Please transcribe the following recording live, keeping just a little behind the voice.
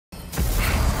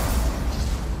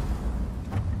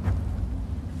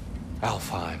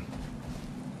Alfheim.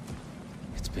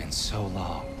 It's been so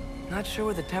long. Not sure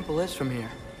where the temple is from here,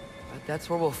 but that's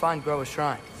where we'll find Groa's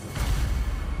shrine.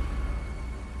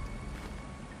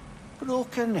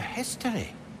 Broken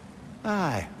history.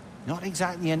 Aye, not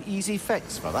exactly an easy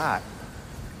fix for that.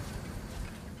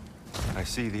 I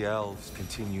see the elves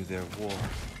continue their war.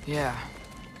 Yeah,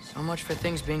 so much for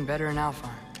things being better in Alfheim.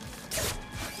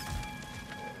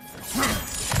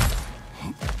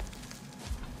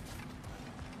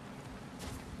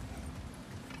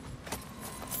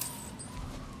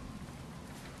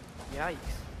 Yikes.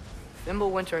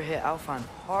 Fimbulwinter hit Alfheim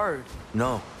hard.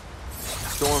 No.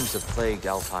 Storms have plagued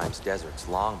Alfheim's deserts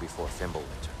long before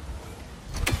Fimbulwinter.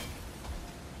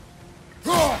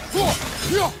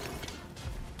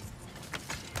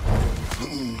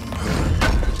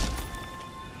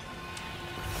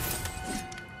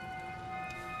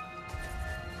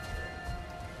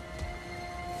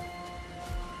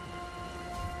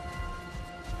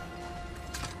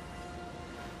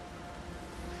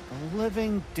 A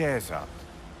living desert.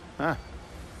 Huh.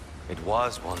 It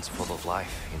was once full of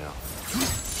life, you know.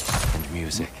 And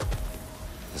music.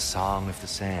 The Song of the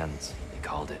Sands, they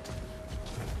called it.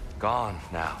 Gone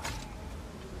now.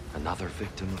 Another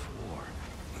victim of war.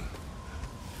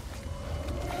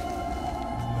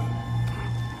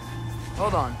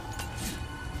 Hold on.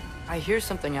 I hear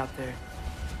something out there.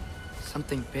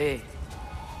 Something big.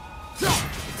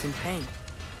 It's in pain.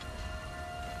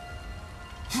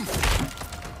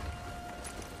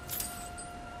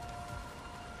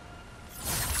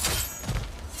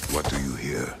 What do you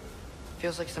hear?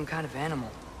 Feels like some kind of animal.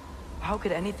 How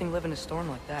could anything live in a storm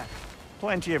like that?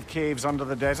 Plenty of caves under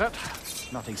the desert.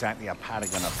 Not exactly a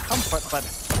paragon of comfort, but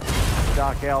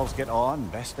dark elves get on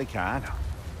best they can.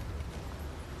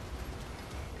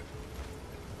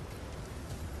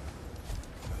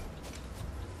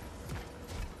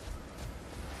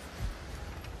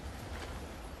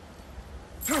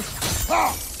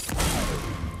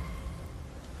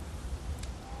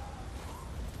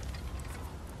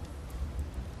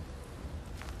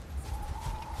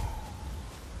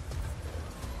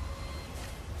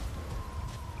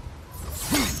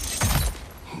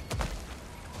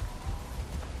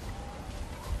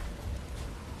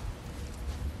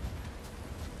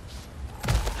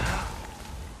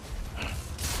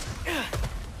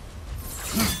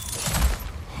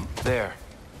 There.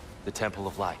 The Temple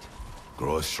of Light.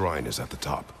 Groa's shrine is at the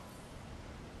top.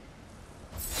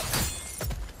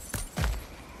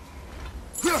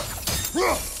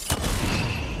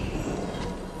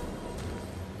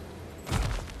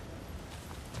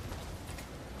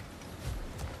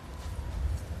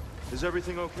 Is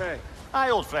everything okay?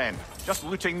 Aye, old friend. Just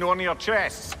looting no near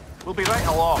chests. We'll be right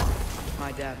along.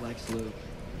 My dad likes loot.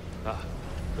 Ah,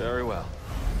 very well.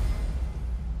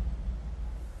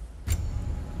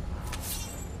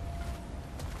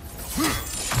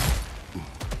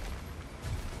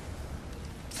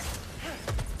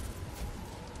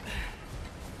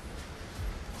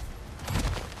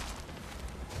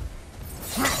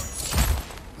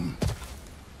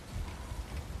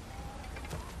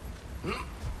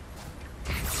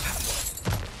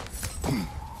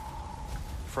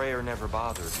 Freyr never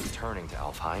bothered returning to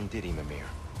Alfheim, did he, Mimir?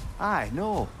 Aye,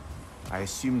 no. I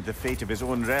assumed the fate of his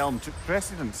own realm took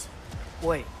precedence.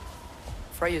 Wait,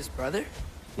 Freya's brother?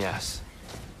 Yes.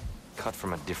 Cut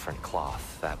from a different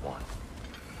cloth, that one.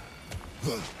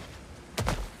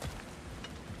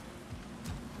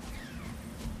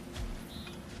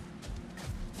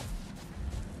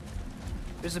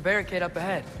 There's a barricade up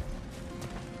ahead.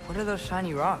 What are those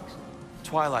shiny rocks?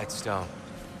 Twilight Stone.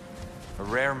 A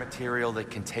rare material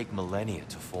that can take millennia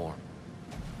to form.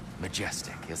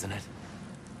 Majestic, isn't it?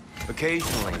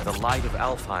 Occasionally, the light of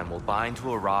Alfheim will bind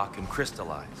to a rock and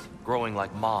crystallize, growing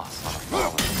like moss on a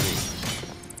fallen tree.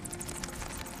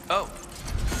 Oh!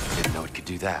 Didn't know it could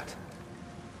do that.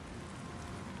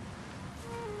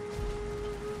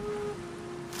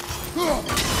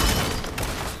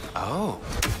 Oh.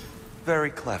 Very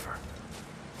clever.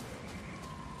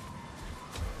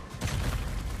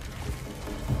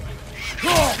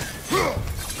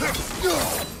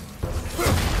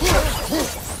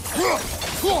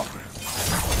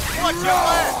 Watch your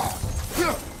back!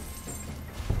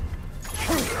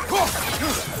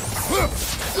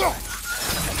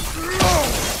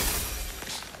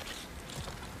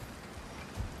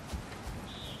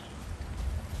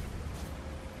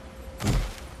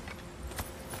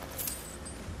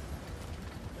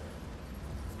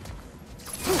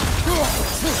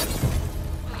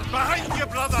 Behind you,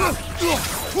 brother!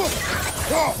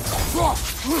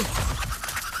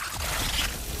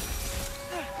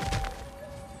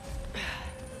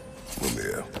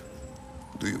 Mimir,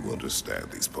 Do you understand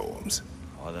these poems?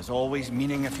 Oh, there's always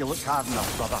meaning if you look hard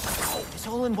enough, brother. It's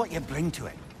all in what you bring to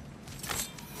it.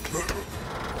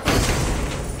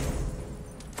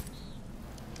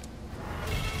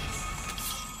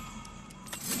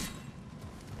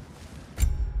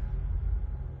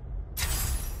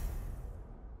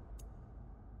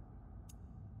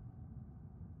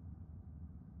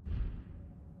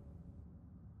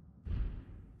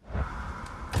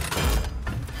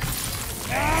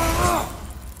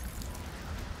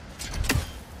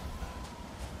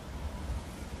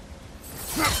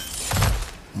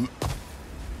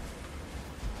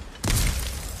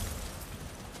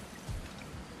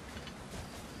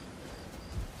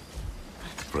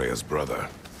 Freya's brother.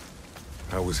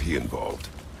 How was he involved?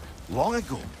 Long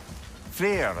ago,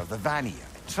 Freyr of the Vanir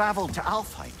traveled to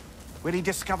Alfheim, where he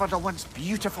discovered a once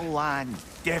beautiful land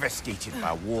devastated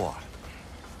by war.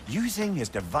 Using his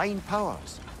divine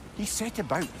powers, he set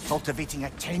about cultivating a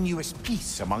tenuous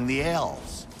peace among the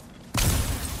elves.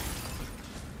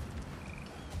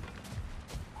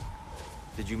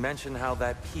 Did you mention how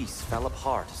that peace fell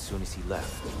apart as soon as he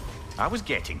left? I was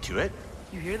getting to it.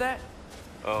 You hear that?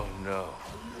 Oh no.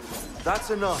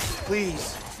 That's enough,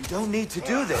 please. You don't need to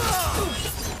do this.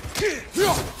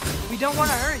 We don't want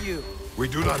to hurt you. We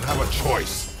do not have a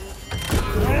choice.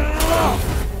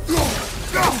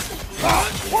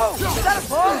 Whoa! Is that a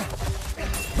bug?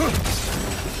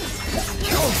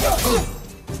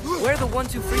 We're the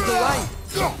ones who freed the light.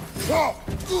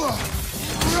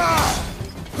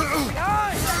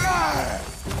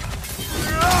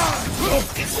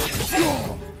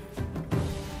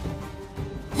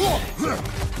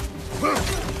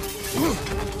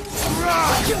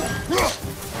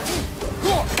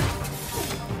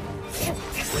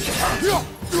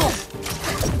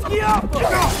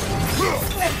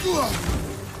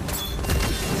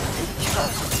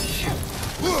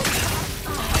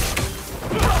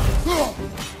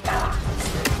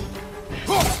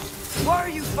 Why are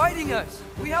you fighting us?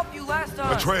 We helped you last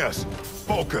time. Atreus,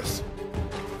 focus.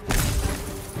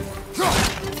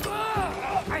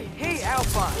 I hate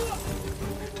Alpine.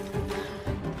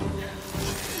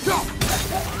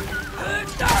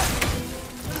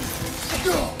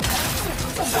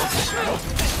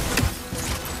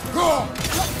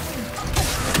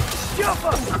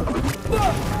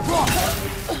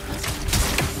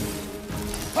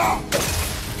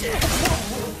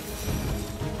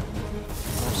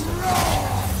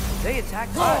 They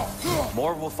attacked us.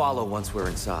 More will follow once we're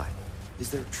inside.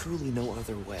 Is there truly no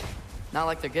other way? Not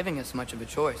like they're giving us much of a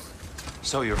choice.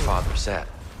 So your father said.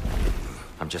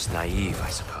 I'm just naive, I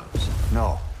suppose.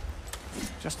 No.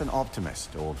 Just an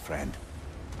optimist, old friend.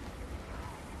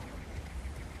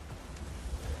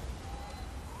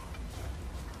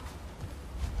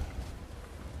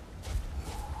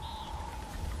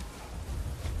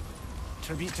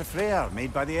 Tribute to Freyr,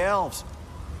 made by the elves.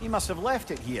 He must have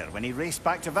left it here when he raced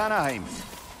back to Vanaheim.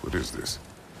 What is this?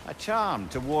 A charm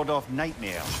to ward off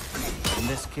nightmare. In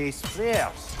this case,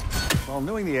 Freyr's. While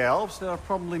knowing the elves, there are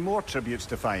probably more tributes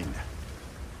to find.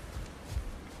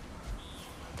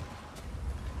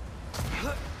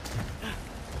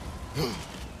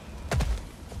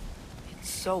 It's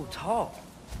so tall.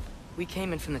 We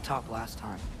came in from the top last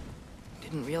time.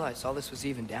 Didn't realize all this was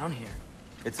even down here.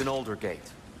 It's an older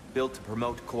gate, built to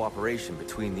promote cooperation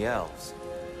between the elves.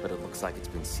 But it looks like it's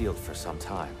been sealed for some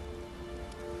time.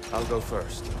 I'll go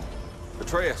first.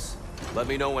 Atreus, let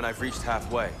me know when I've reached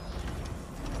halfway.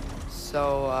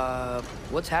 So,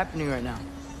 what's happening right now?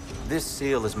 This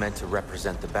seal is meant to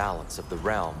represent the balance of the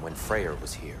realm when Freyr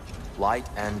was here. Light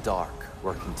and dark,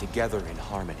 working together in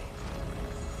harmony.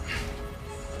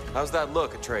 How's that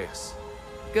look, Atreus?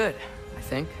 Good, I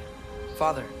think.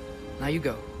 Father, now you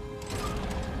go.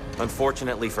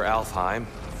 Unfortunately for Alfheim,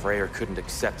 Freyr couldn't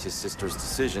accept his sister's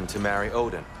decision to marry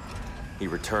Odin. He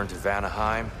returned to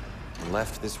Vanaheim and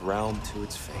left this realm to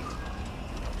its fate.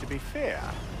 To be fair,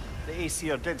 the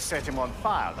Aesir did set him on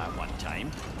fire that one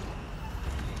time.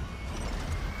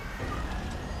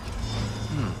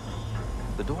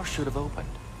 The door should have opened.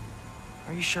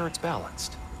 Are you sure it's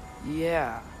balanced?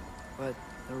 Yeah, but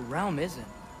the realm isn't.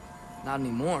 Not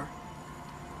anymore.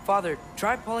 Father,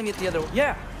 try pulling it the other way.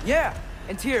 Yeah!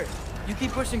 And Tyr, you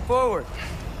keep pushing forward.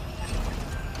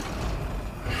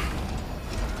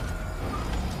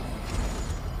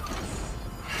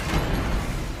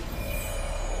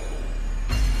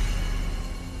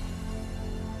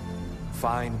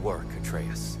 Fine work,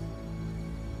 Atreus.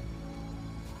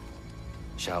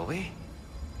 Shall we?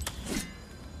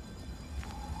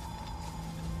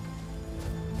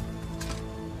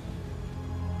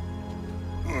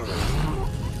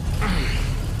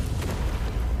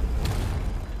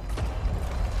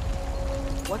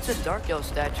 What's a Dark Elf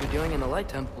statue doing in the Light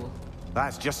Temple?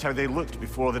 That's just how they looked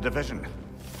before the division.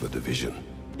 The division.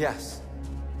 Yes.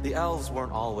 The elves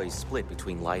weren't always split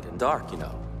between light and dark, you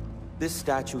know. This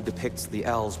statue depicts the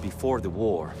elves before the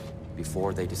war,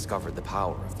 before they discovered the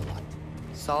power of the light.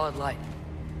 Solid light.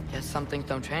 Guess some things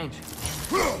don't change.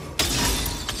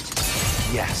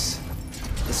 Yes.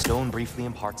 The stone briefly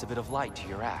imparts a bit of light to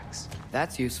your axe.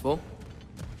 That's useful.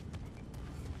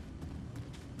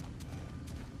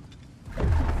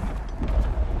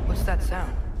 What's that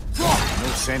sound?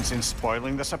 No sense in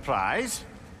spoiling the surprise.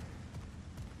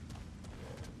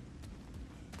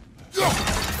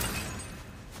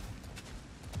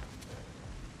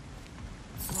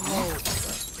 Whoa,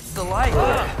 it's the light.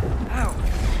 Ow.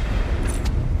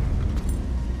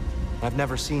 I've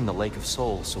never seen the Lake of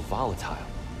Souls so volatile.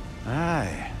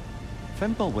 Aye.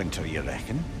 Fimbulwinter, you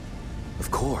reckon?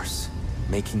 Of course,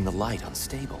 making the light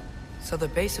unstable. So the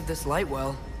base of this light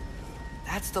well,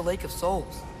 that's the Lake of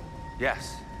Souls.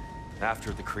 Yes.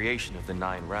 After the creation of the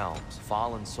 9 realms,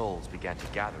 fallen souls began to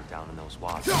gather down in those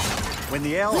waters. When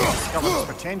the elves discovered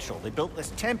its potential, they built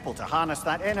this temple to harness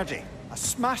that energy. A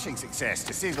smashing success,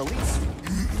 to say the least.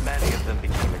 Many of them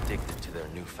became addicted to their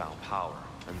newfound power,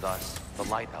 and thus, the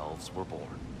Light Elves were born.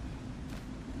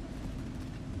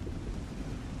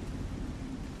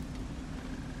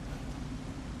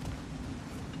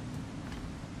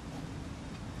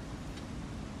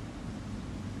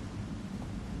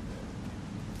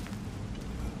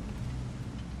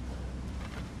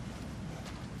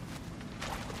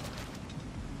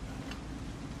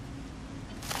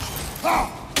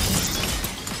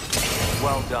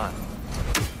 Well done.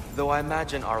 Though I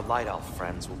imagine our Light Elf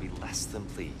friends will be less than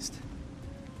pleased.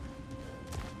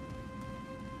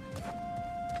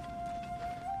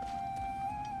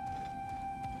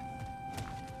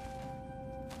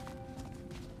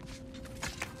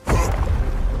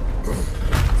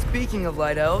 Speaking of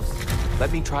Light Elves,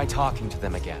 Let me try talking to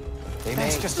them again. They may...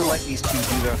 Best just to let these two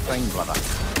do their thing, brother.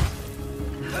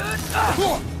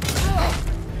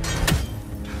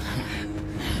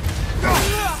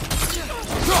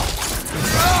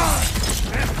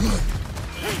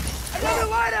 another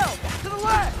Light Elf! To the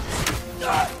left!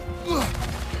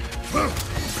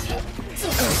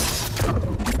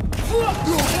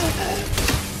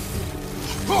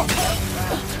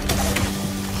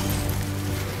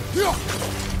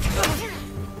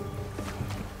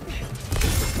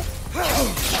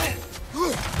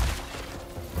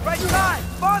 Right side!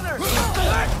 Farther!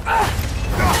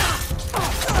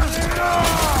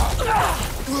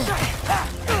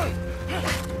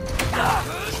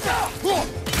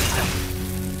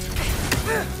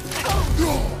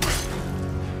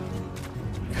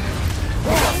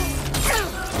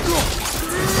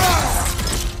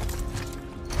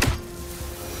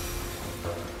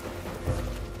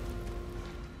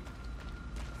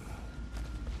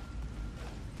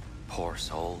 Poor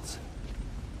souls.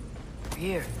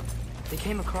 Here. They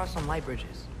came across some light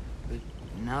bridges. But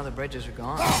now the bridges are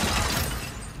gone.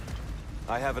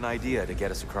 I have an idea to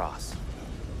get us across.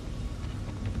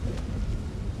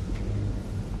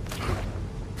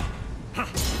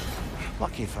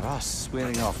 Lucky for us,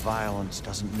 swearing off violence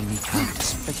doesn't mean he can't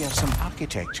figure some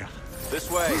architecture. This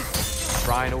way.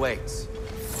 Shrine awaits.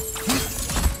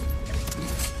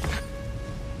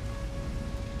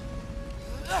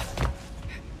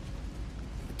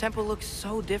 The temple looks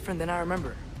so different than I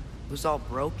remember. It was all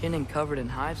broken and covered in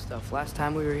hive stuff last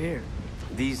time we were here.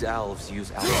 These elves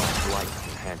use Alpha's light to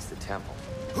enhance the temple.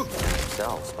 And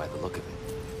themselves, by the look of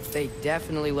it. They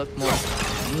definitely look more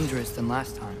dangerous than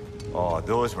last time. Oh,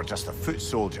 those were just the foot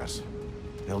soldiers.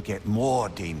 They'll get more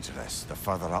dangerous the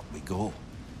further up we go.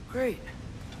 Great.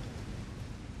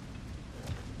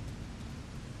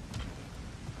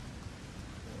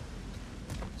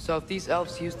 So if these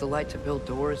elves use the light to build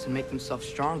doors and make themselves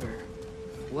stronger,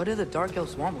 what do the Dark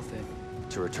Elves want with it?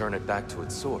 To return it back to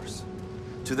its source.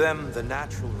 To them, the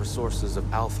natural resources of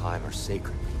Alfheim are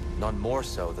sacred, none more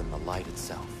so than the light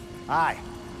itself. Aye,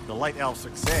 the Light Elf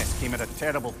success came at a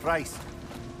terrible price.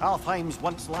 Alfheim's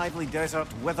once lively desert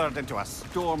withered into a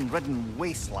storm-ridden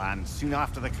wasteland soon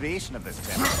after the creation of this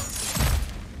temple.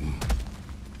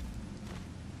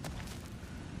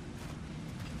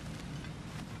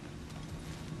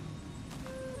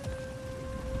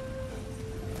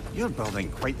 You're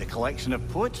building quite the collection of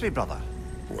poetry, brother.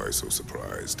 Why so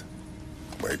surprised?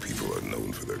 My people are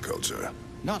known for their culture.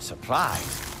 Not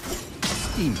surprised.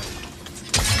 Steam.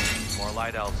 More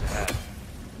Light Elves ahead.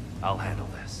 I'll handle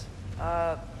this.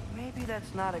 Maybe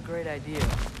that's not a great idea.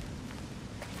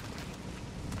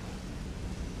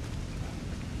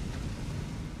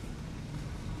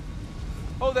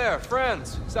 Oh there,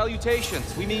 friends!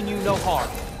 Salutations! We mean you no harm.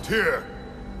 here!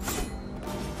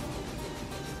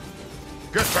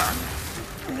 Get back!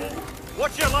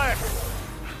 Watch your left!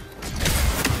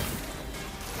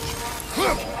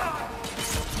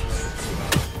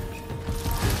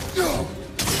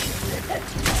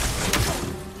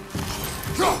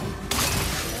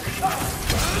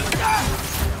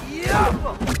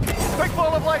 Big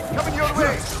ball of light coming your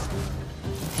way!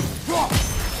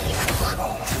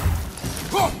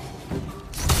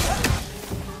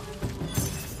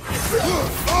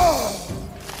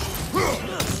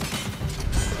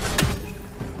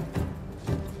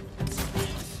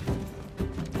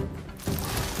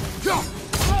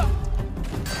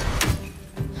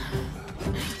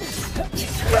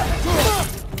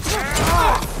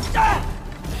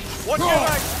 Watch your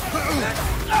right!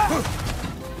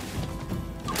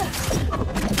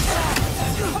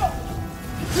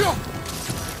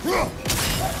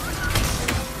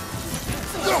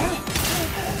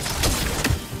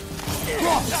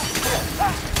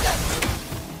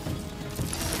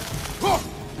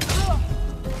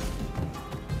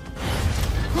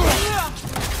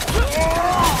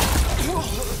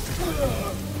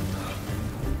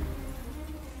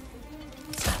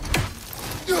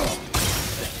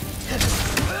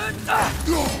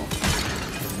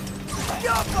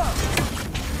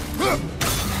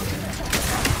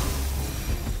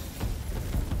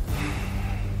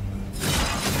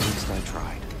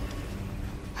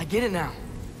 I get it now.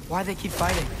 Why they keep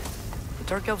fighting. The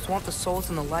Dark Elves want the souls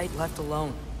in the light left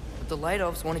alone, but the Light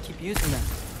Elves want to keep using them.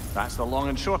 That's the long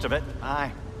and short of it,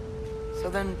 aye. So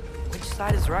then, which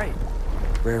side is right?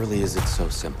 Rarely is it so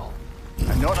simple.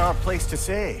 And not our place to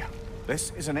say.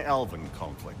 This is an elven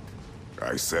conflict.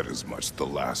 I said as much the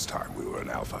last time we were in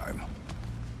Alfheim.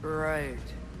 Right.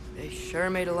 They sure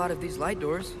made a lot of these light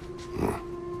doors.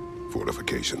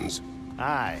 Fortifications.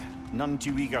 Aye. None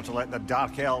too eager to let the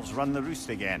Dark Elves run the roost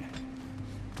again.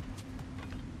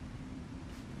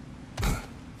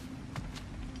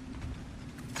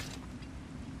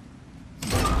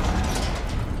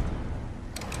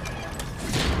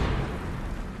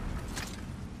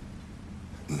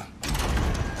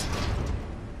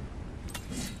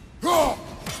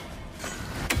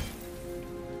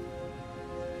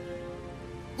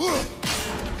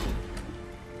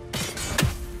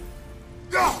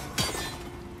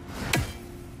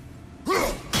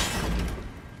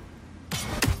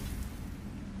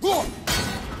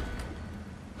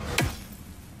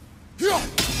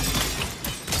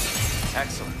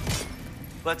 Excellent.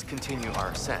 Let's continue our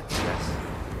ascent, yes?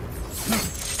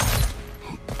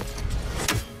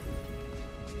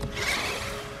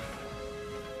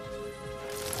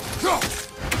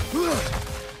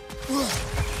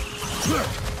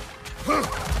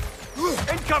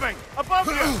 Incoming! Above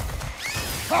you!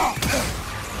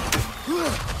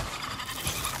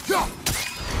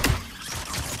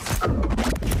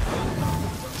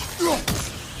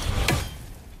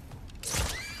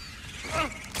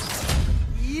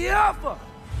 Yappa!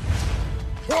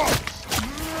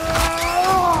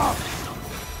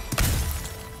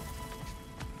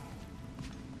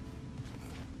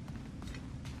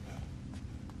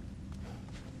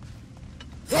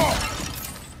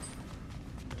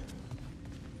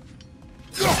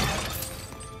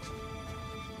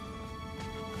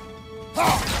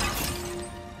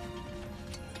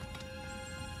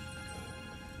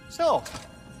 So,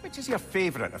 which is your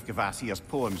favorite of Gavasia's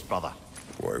poems, brother?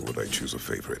 Why would I choose a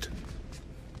favorite?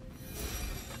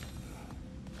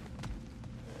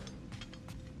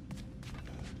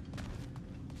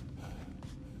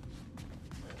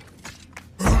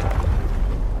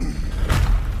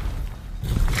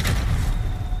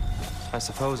 I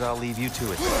suppose I'll leave you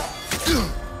to it.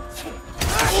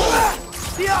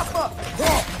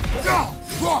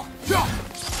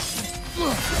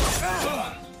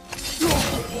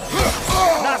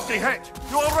 Nasty hit!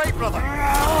 You alright, brother?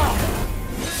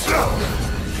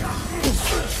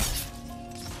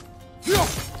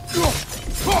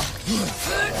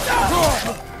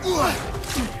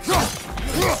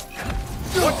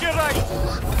 Watch your right!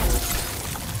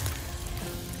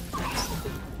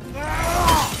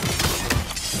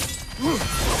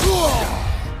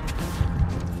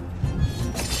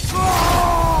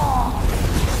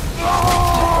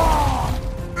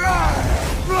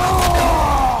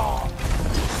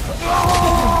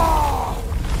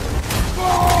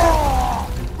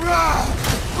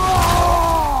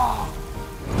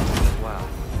 Wow.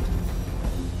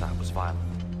 That was violent.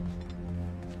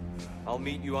 I'll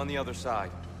meet you on the other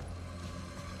side.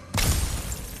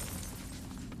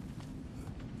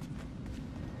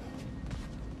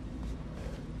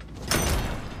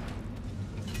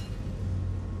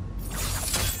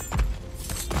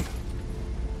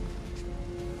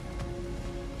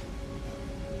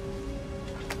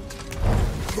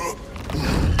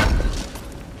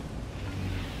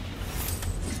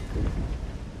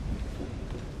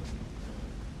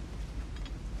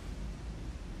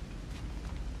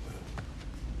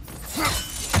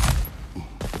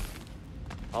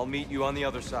 I'll meet you on the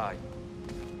other side.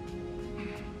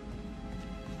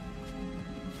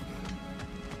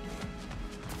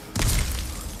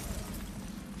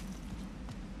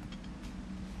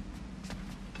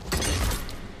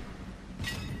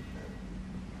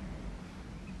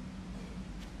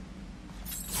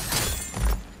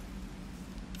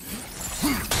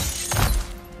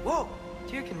 Whoa!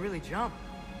 Tyr can really jump.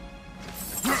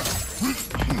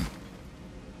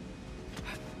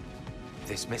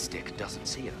 This mystic doesn't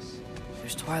see us.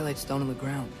 There's twilight stone on the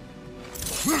ground.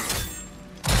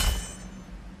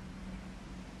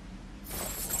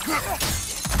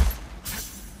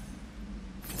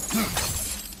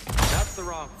 That's the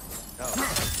wrong.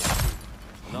 Oh.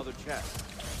 Another chest.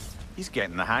 He's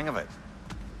getting the hang of it.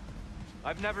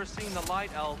 I've never seen the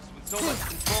Light Elves with so much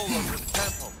control over the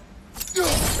temple.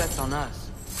 That's on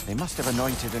us. They must have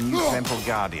anointed a new temple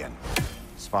guardian.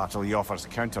 Svartaljofar's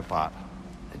counterpart.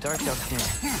 The Dark Elf king.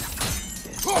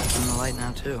 Yes, in the light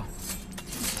now too.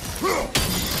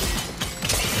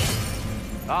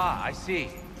 Ah, I see.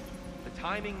 The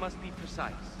timing must be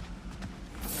precise.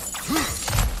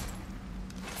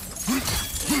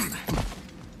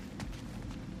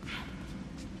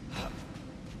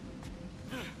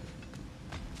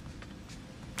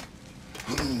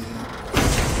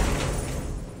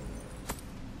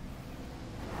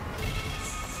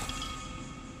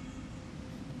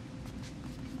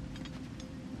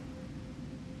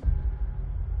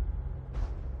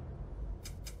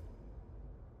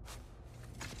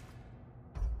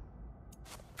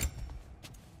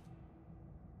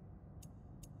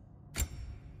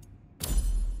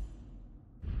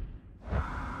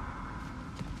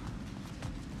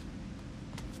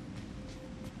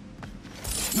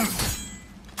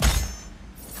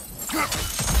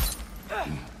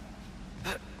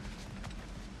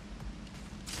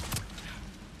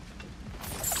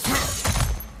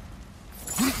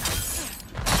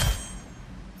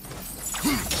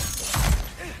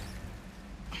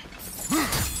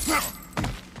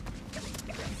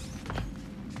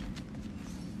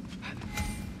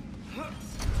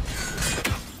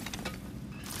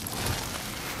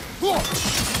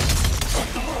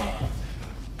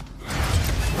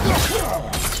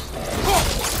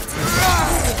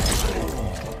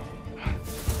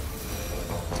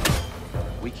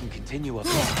 We can continue up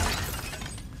here.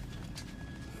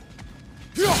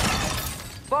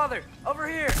 Father, over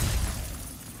here!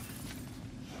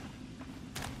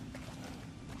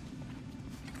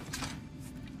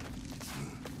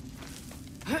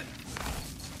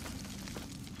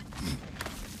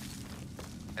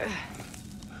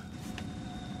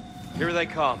 Here they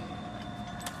come.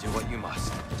 Do what you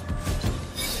must.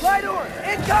 Light door!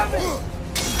 Incoming!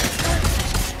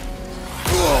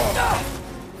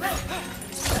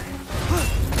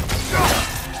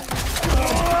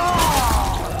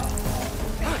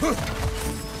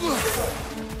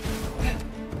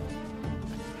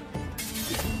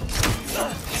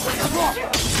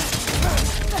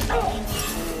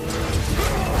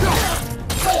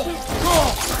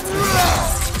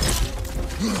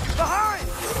 Behind!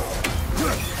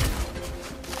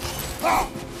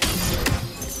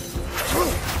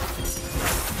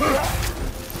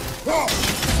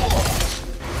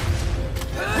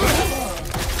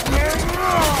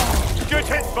 Good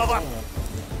hit, brother!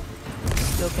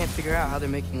 Still can't figure out how they're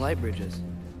making light bridges.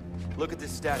 Look at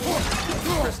this statue.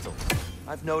 Crystals.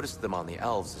 I've noticed them on the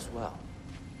elves as well.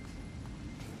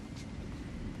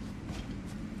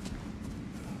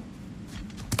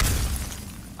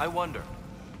 I wonder,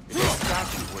 if this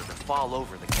statue were to fall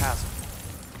over the chasm,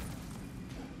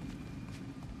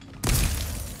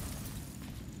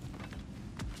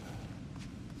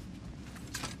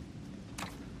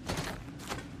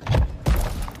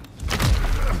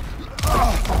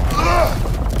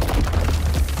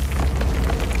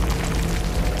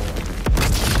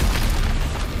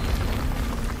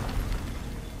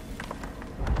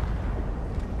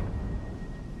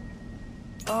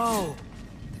 Oh!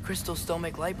 The crystals still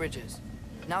make light bridges.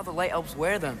 Now the light elves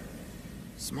wear them.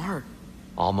 Smart.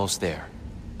 almost there.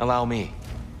 Allow me.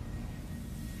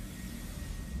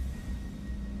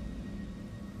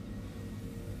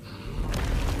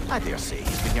 I dare say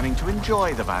he's beginning to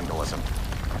enjoy the vandalism.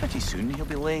 Pretty soon he'll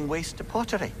be laying waste to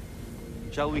pottery.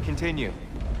 Shall we continue?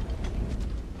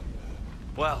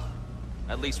 Well,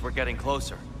 at least we're getting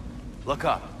closer. Look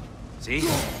up. See?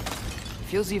 It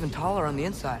feels even taller on the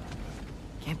inside.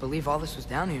 Can't believe all this was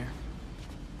down here.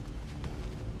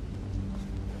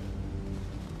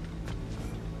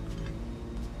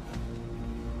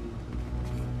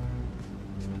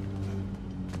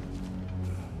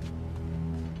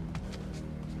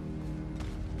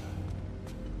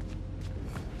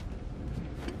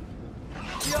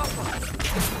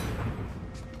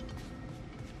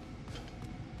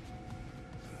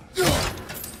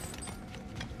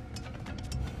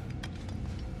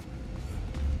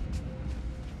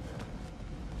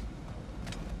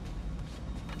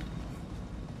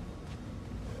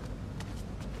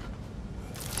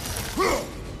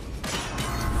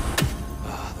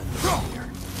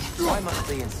 Why must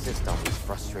they insist on these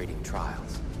frustrating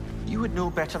trials? You would know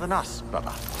better than us,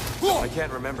 brother. I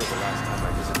can't remember the last time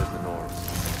I visited the Nords,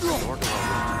 nor do I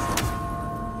wish to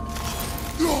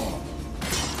try.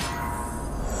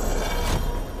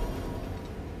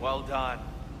 Well done.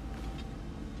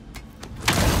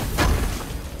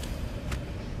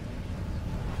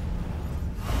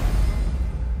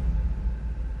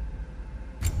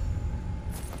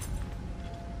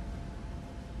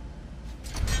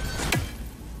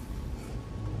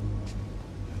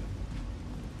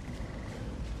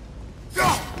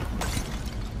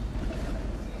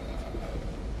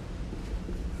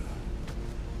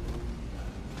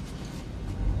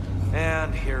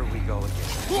 And here we go again.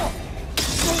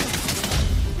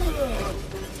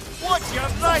 Watch your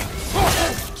right!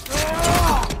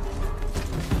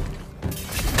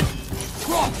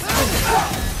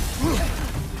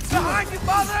 Behind you,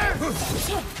 father!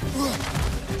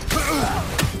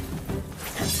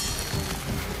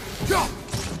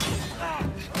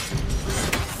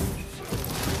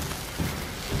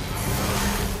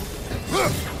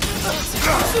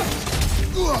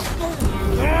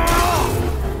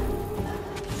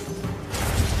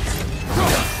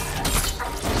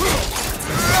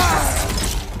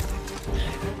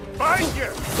 Find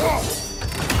you!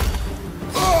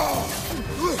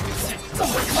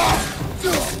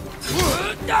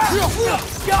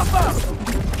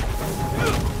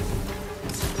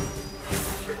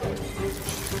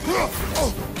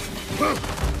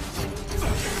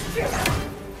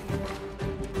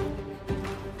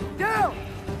 Down!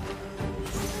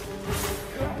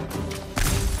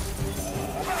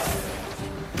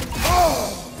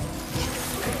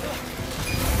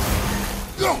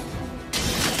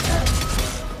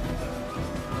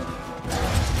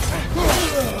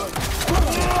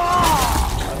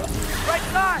 Right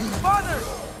side! Farther!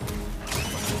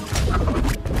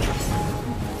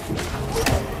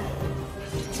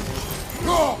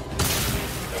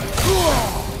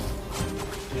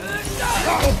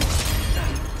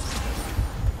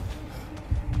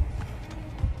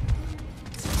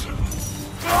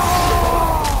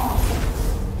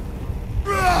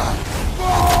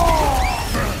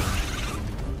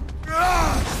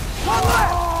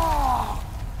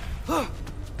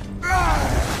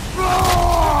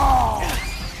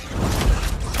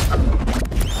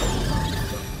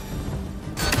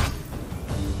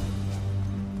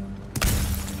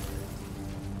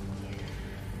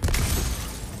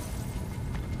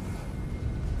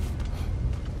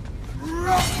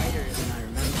 Later than I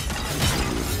remember.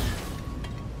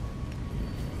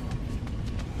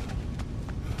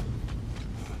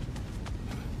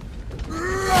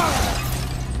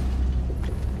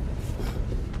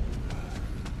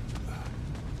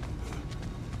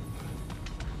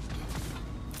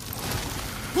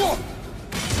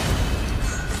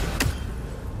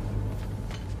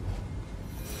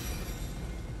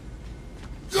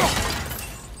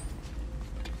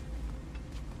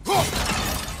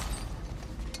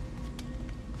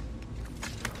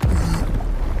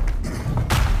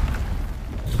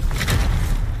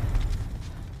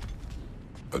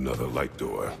 Another light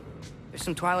door. There's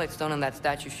some Twilight Stone on that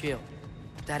statue's shield.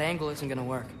 That angle isn't gonna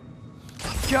work.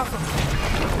 Do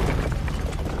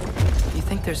you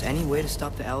think there's any way to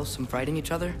stop the elves from fighting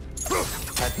each other?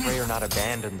 Had Freyr not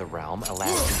abandoned the realm,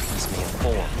 Alaskan peace may have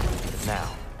formed. But now,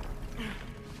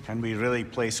 Can we really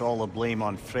place all the blame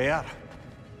on Freyr?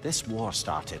 This war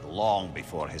started long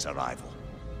before his arrival.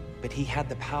 but he had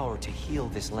the power to heal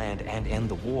this land and end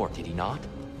the war, did he not?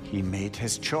 He made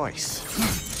his choice.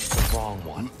 The wrong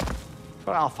one.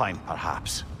 For Alfheim,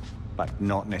 perhaps. But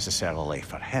not necessarily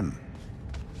for him.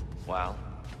 Well,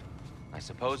 I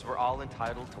suppose we're all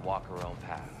entitled to walk our own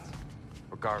paths.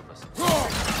 Regardless.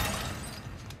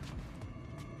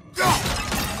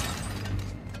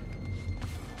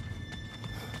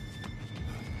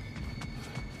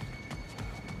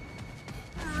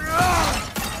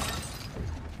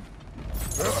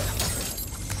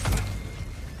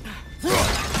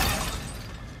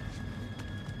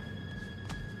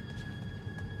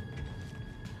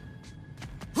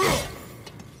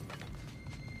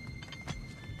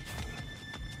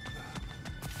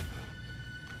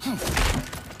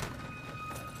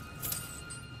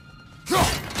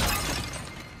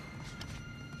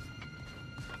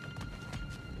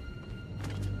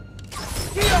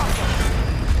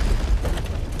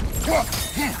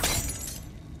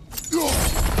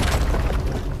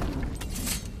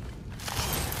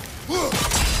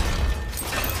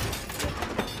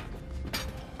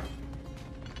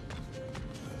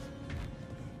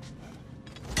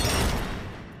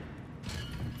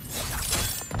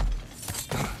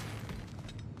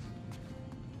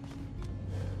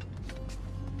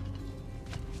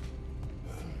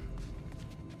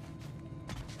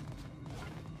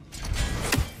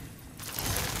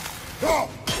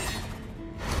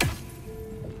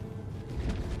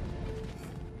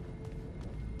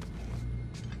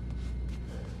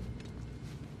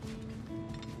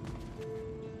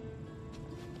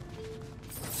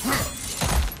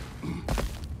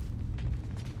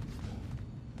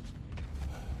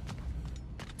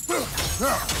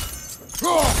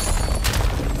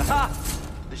 Aha!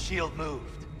 The shield moved.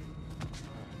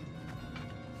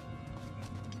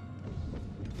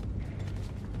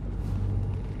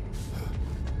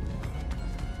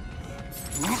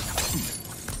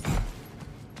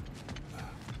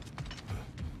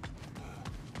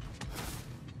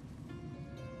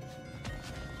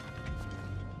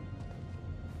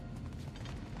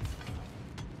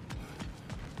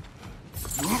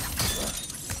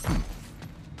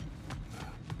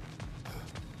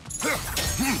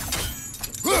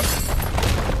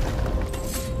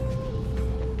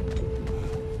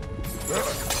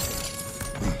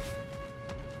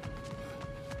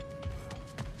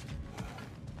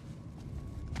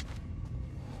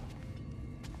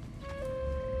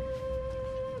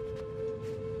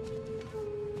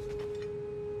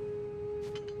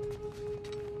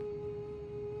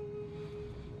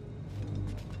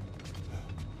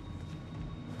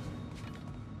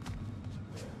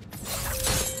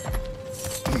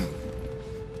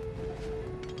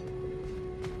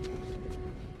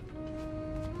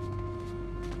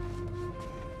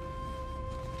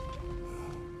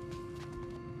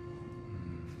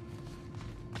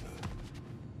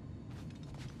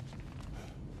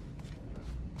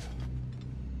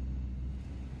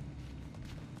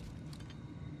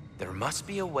 There must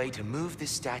be a way to move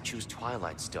this statue's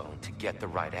Twilight Stone to get the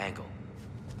right angle.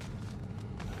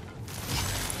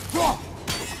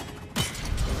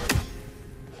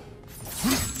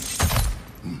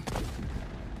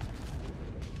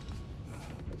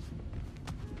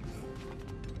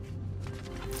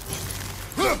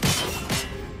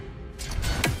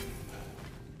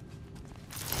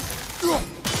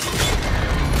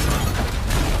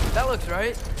 That looks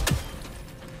right.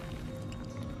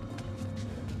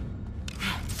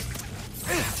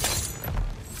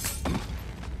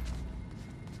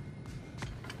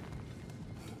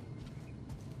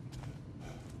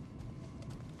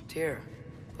 Tyr,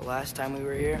 the last time we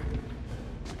were here,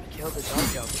 I killed the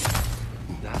dog joker.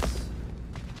 That's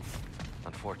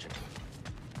unfortunate.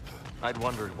 I'd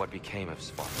wondered what became of his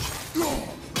father.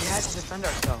 We had to defend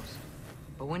ourselves.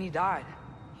 But when he died,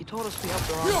 he told us we helped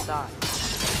the wrong side.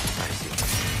 I see.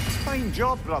 Fine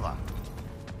job, brother.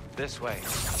 This way.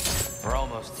 We're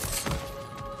almost there.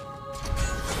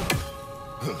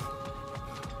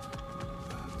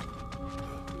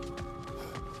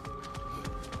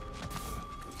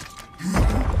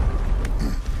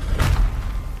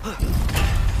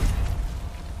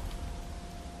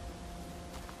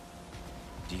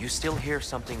 Do you still hear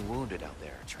something wounded out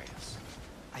there, Atreus?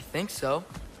 I think so.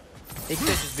 It could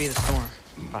just be the storm.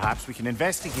 Perhaps we can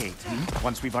investigate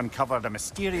once we've uncovered a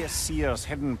mysterious seer's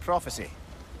hidden prophecy.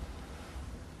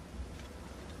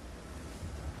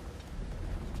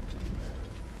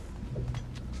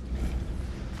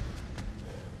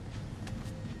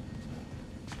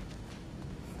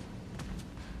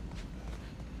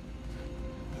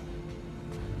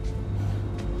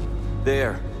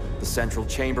 There. The central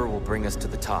chamber will bring us to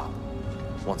the top.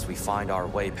 Once we find our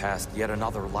way past yet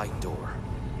another light door.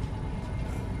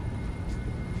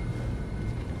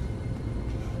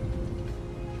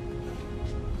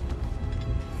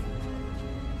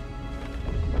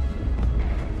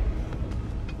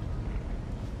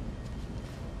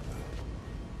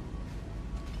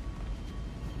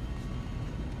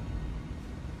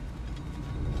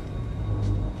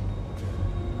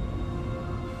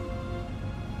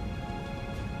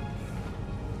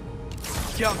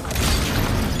 Jump!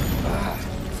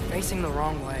 It's facing the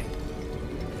wrong way.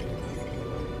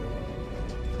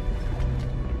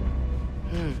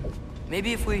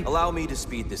 Maybe if we... Allow me to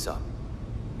speed this up.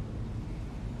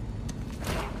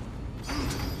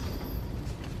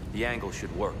 The angle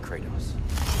should work, Kratos.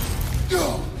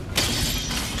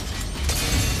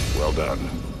 Well done.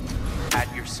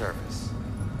 At your service.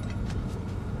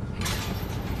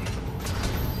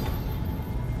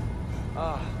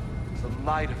 Ah, the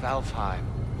light of Alfheim.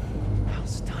 How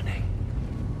stunning.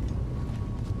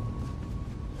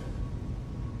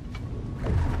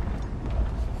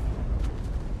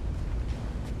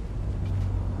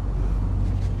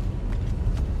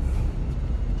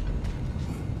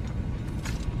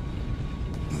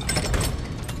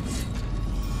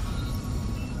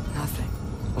 Nothing.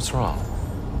 What's wrong?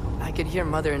 I could hear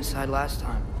Mother inside last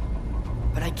time,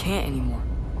 but I can't anymore.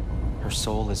 Her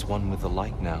soul is one with the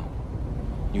light now,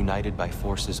 united by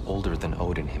forces older than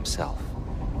Odin himself.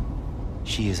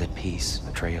 She is at peace,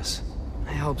 Atreus.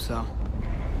 I hope so.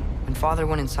 When Father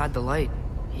went inside the light,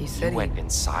 he said You went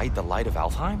inside the light of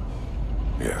Alfheim?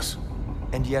 Yes.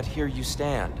 And yet here you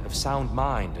stand, of sound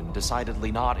mind and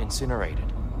decidedly not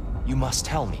incinerated. You must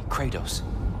tell me, Kratos,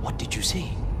 what did you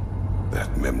see?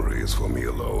 That memory is for me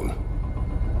alone.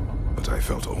 But I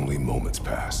felt only moments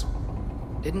pass.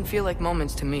 Didn't feel like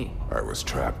moments to me. I was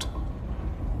trapped.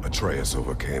 Atreus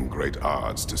overcame great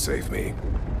odds to save me.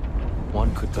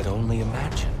 One could but only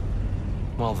imagine.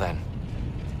 Well then,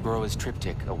 Groa's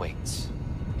triptych awaits.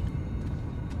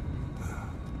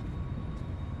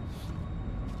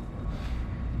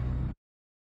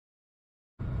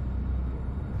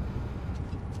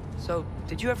 So,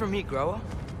 did you ever meet Groa?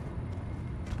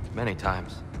 Many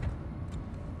times.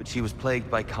 But she was plagued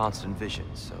by constant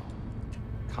visions, so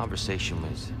conversation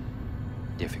was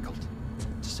difficult,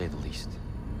 to say the least.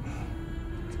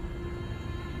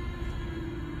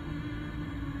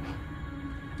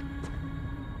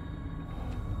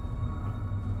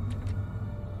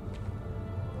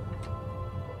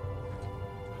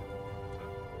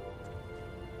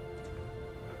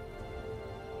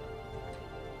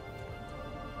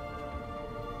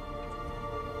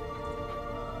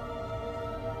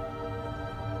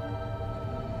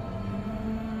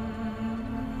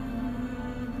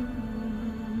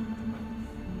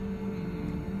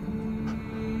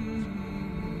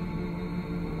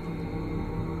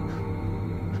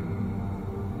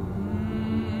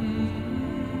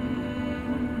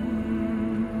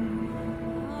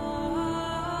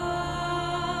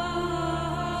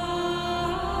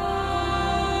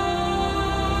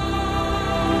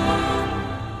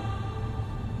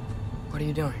 What are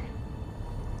you doing?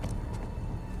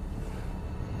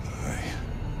 I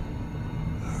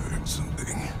heard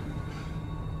something.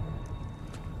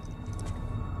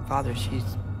 Father, she's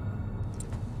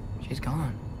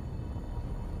gone.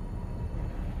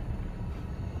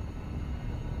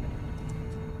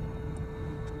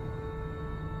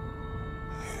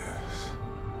 Yes.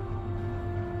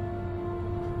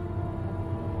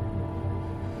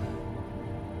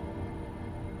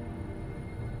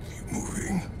 Keep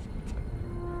moving.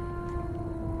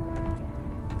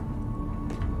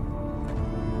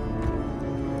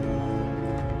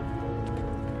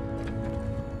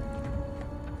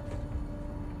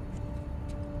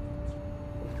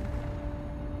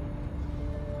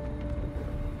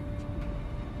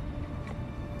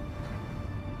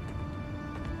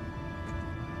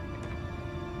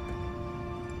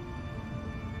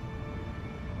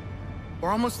 We're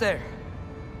almost there.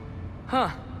 Huh.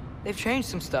 They've changed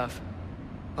some stuff.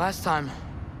 Last time,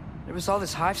 there was all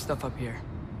this hive stuff up here.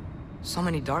 So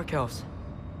many dark elves.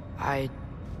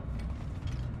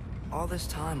 All this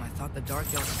time, I thought the dark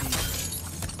elves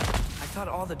I thought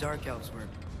all the dark elves were...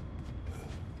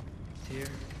 Tyr,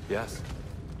 Yes?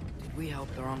 did we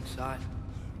help the wrong side?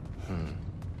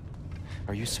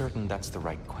 Are you certain that's the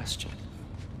right question?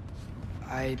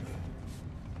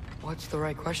 What's the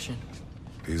right question?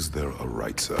 Is there a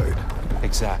right side?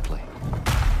 Exactly.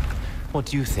 What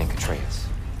do you think, Atreus?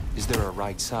 Is there a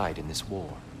right side in this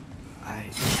war?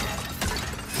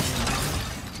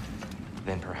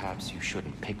 Then perhaps you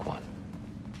shouldn't pick one.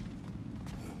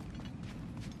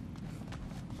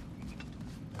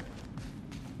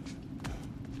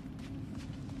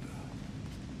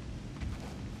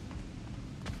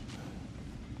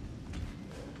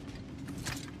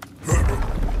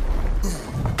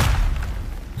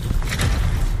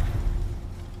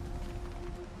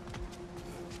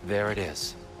 There it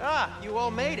is. Ah, you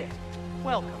all made it.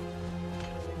 Welcome.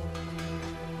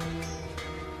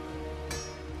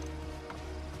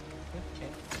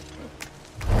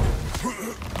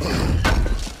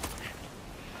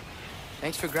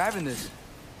 Thanks for grabbing this.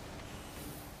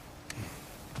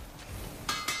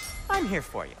 I'm here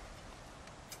for you.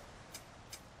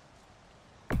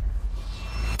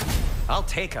 I'll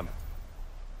take him.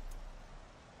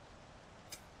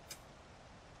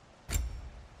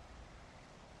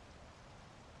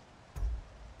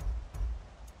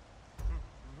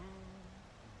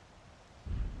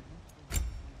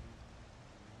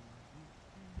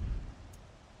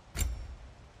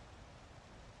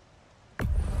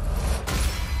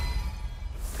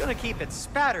 Gonna keep it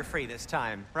spatter-free this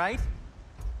time, right?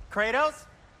 Kratos?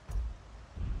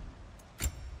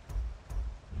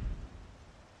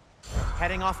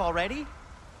 Heading off already?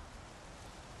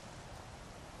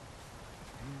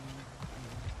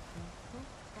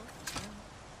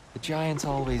 The giants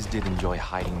always did enjoy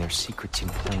hiding their secrets in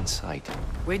plain sight.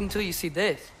 Wait until you see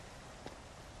this.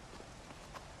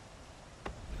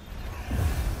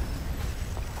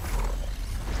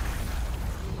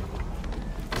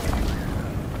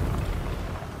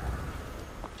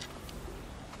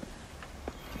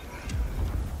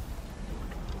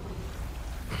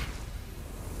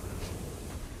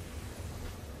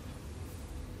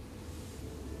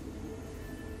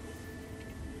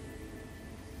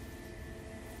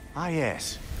 Ah,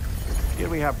 yes. Here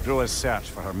we have Groa's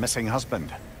search for her missing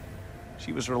husband.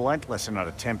 She was relentless in her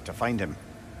attempt to find him.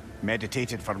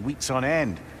 Meditated for weeks on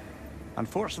end.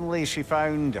 Unfortunately, she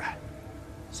found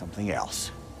something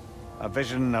else. A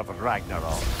vision of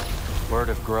Ragnarok. Word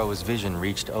of Groa's vision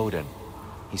reached Odin.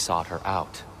 He sought her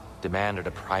out, demanded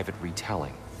a private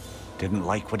retelling. Didn't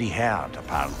like what he heard,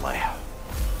 apparently.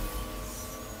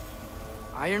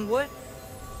 Ironwood?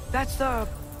 That's the...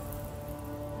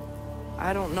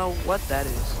 I don't know what that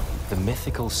is. The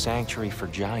mythical sanctuary for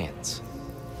giants.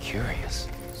 Curious.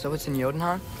 So it's in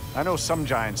Jotunheim? I know some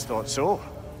giants thought so,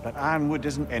 but Ironwood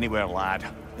isn't anywhere, lad.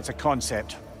 It's a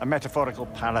concept, a metaphorical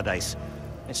paradise.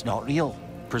 It's not real.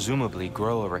 Presumably,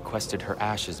 Groa requested her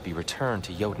ashes be returned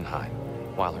to Jotunheim,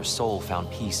 while her soul found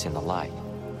peace in the light.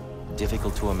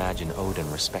 Difficult to imagine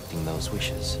Odin respecting those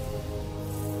wishes.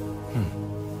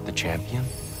 The champion?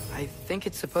 I think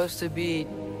it's supposed to be...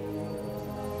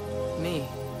 me.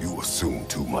 You assume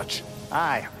too much.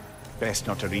 Aye. Best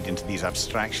not to read into these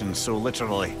abstractions so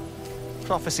literally.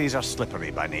 Prophecies are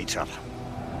slippery by nature.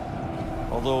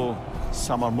 Although,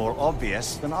 some are more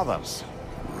obvious than others.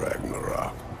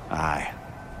 Ragnarok. Aye.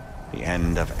 The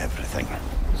end of everything.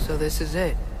 So this is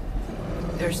it.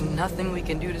 There's nothing we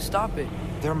can do to stop it.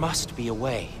 There must be a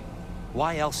way.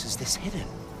 Why else is this hidden?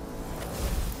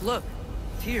 Look,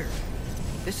 here.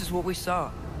 This is what we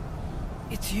saw.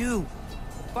 It's you,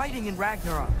 fighting in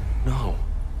Ragnarok. No.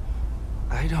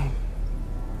 I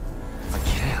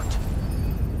can't.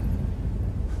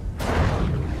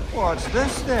 What's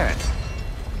this then?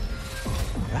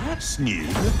 That's new.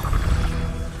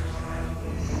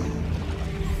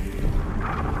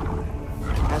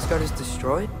 Asgard is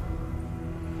destroyed?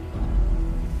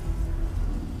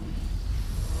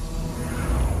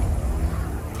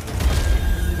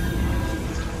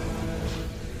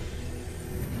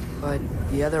 But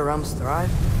the other realms thrive?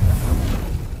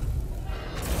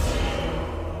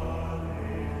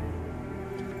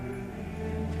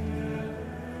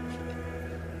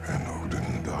 And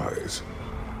Odin dies.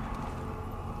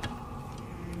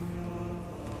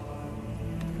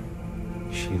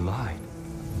 She lied.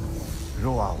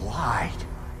 Groa lied.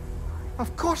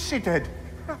 Of course she did.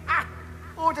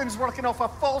 Odin's working off a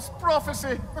false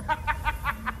prophecy.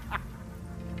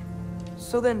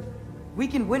 So then, we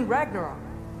can win Ragnarok.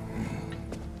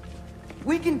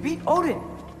 We can beat Odin.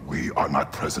 We are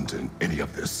not present in any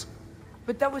of this.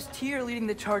 But that was Tyr leading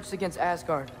the charge against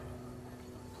Asgard.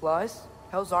 Plus,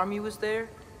 Hell's army was there.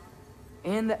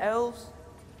 And the elves.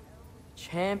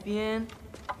 Champion.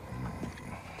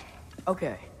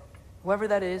 Okay. Whoever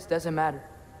that is doesn't matter.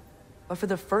 But for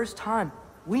the first time,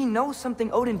 we know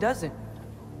something Odin doesn't.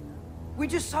 We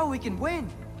just saw we can win.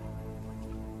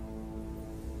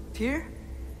 Tyr?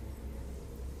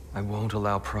 I won't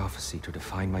allow prophecy to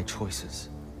define my choices.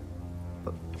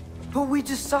 But we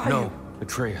just saw you. No,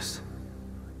 Atreus.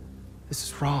 This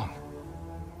is wrong.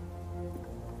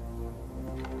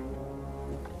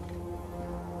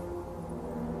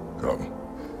 Come.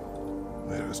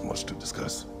 There is much to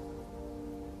discuss.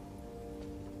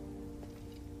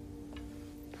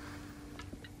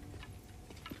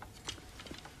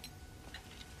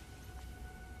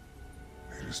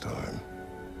 It is time.